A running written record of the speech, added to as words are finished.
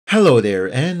Hello there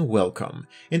and welcome.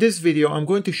 In this video I'm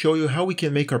going to show you how we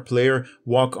can make our player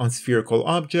walk on spherical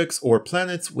objects or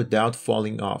planets without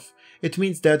falling off. It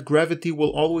means that gravity will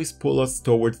always pull us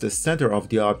towards the center of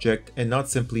the object and not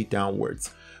simply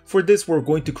downwards. For this we're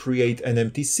going to create an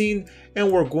empty scene and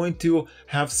we're going to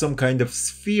have some kind of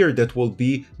sphere that will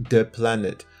be the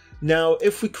planet. Now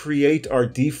if we create our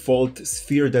default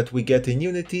sphere that we get in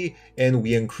Unity and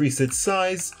we increase its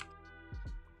size,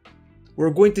 we're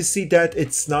going to see that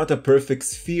it's not a perfect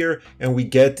sphere and we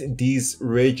get these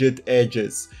rigid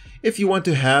edges. If you want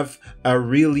to have a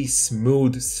really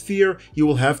smooth sphere, you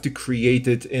will have to create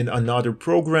it in another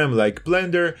program like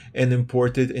Blender and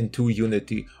import it into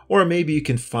Unity. Or maybe you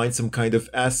can find some kind of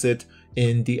asset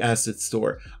in the asset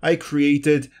store. I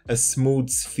created a smooth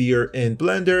sphere in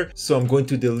Blender, so I'm going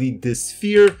to delete this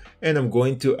sphere and I'm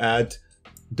going to add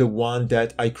the one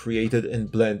that I created in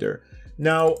Blender.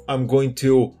 Now I'm going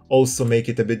to also make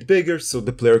it a bit bigger so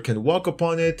the player can walk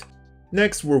upon it.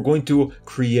 Next we're going to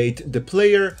create the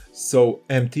player, so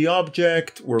empty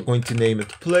object, we're going to name it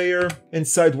player.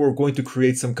 Inside we're going to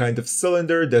create some kind of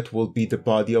cylinder that will be the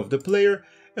body of the player,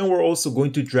 and we're also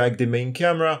going to drag the main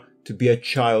camera to be a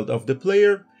child of the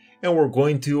player, and we're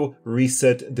going to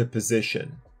reset the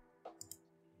position.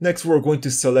 Next we're going to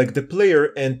select the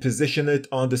player and position it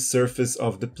on the surface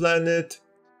of the planet.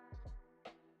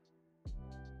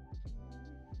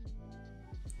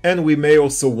 And we may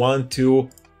also want to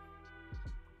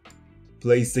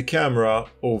place the camera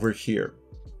over here.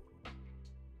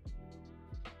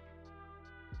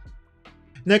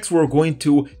 Next, we're going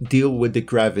to deal with the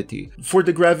gravity. For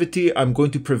the gravity, I'm going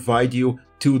to provide you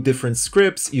two different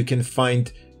scripts. You can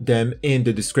find them in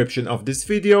the description of this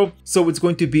video. So it's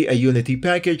going to be a Unity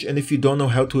package, and if you don't know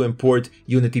how to import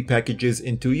Unity packages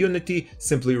into Unity,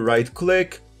 simply right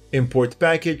click, import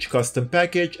package, custom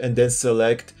package, and then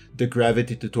select the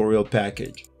Gravity tutorial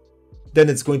package. Then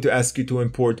it's going to ask you to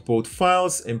import both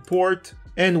files, import,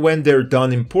 and when they're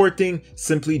done importing,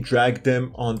 simply drag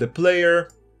them on the player.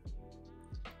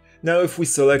 Now if we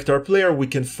select our player, we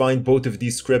can find both of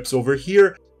these scripts over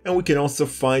here, and we can also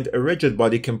find a rigid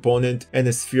body component and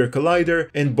a sphere collider,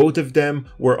 and both of them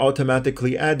were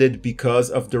automatically added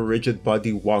because of the rigid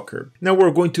body walker. Now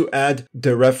we're going to add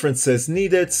the references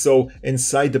needed, so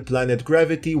inside the planet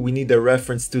gravity we need a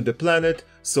reference to the planet,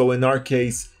 so in our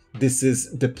case this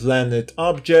is the planet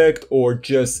object or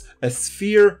just a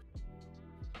sphere.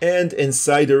 And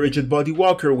inside the rigid body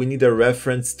walker we need a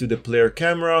reference to the player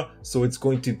camera, so it's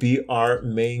going to be our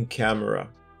main camera.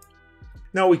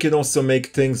 Now we can also make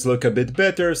things look a bit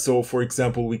better, so for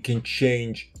example we can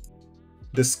change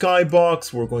the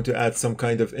skybox. We're going to add some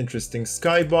kind of interesting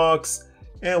skybox,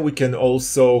 and we can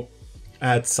also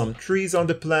add some trees on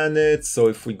the planet. So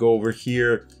if we go over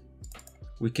here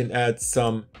we can add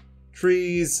some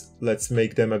trees. Let's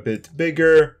make them a bit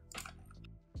bigger.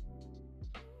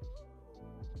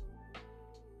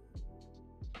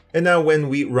 And now when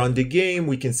we run the game,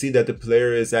 we can see that the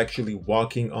player is actually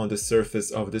walking on the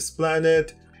surface of this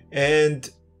planet, and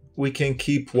we can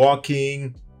keep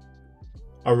walking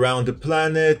around the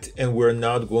planet and we're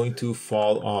not going to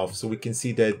fall off. So we can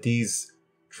see that these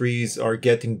trees are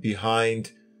getting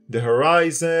behind the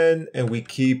horizon and we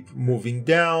keep moving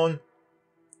down.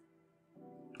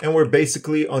 And we're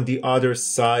basically on the other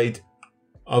side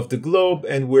of the globe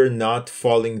and we're not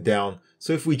falling down.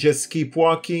 So if we just keep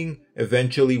walking,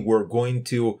 eventually we're going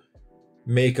to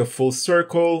make a full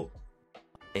circle.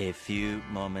 A few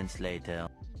moments later.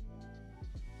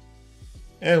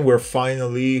 And we're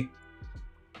finally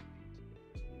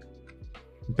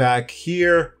back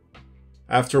here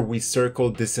after we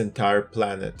circled this entire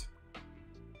planet.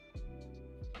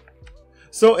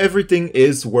 So everything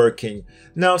is working.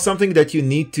 Now something that you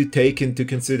need to take into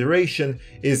consideration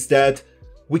is that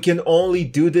we can only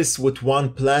do this with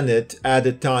one planet at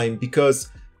a time because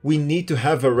we need to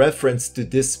have a reference to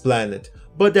this planet.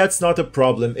 But that's not a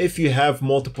problem. If you have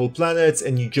multiple planets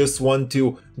and you just want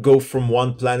to go from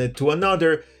one planet to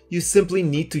another, you simply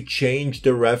need to change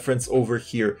the reference over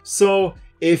here. So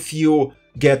if you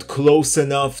get close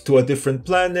enough to a different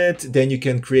planet, then you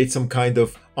can create some kind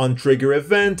of untrigger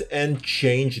event and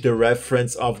change the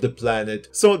reference of the planet.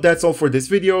 So that's all for this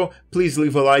video. Please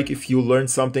leave a like if you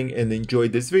learned something and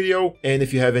enjoyed this video. And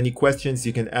if you have any questions,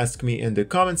 you can ask me in the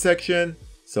comment section.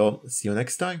 So see you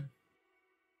next time.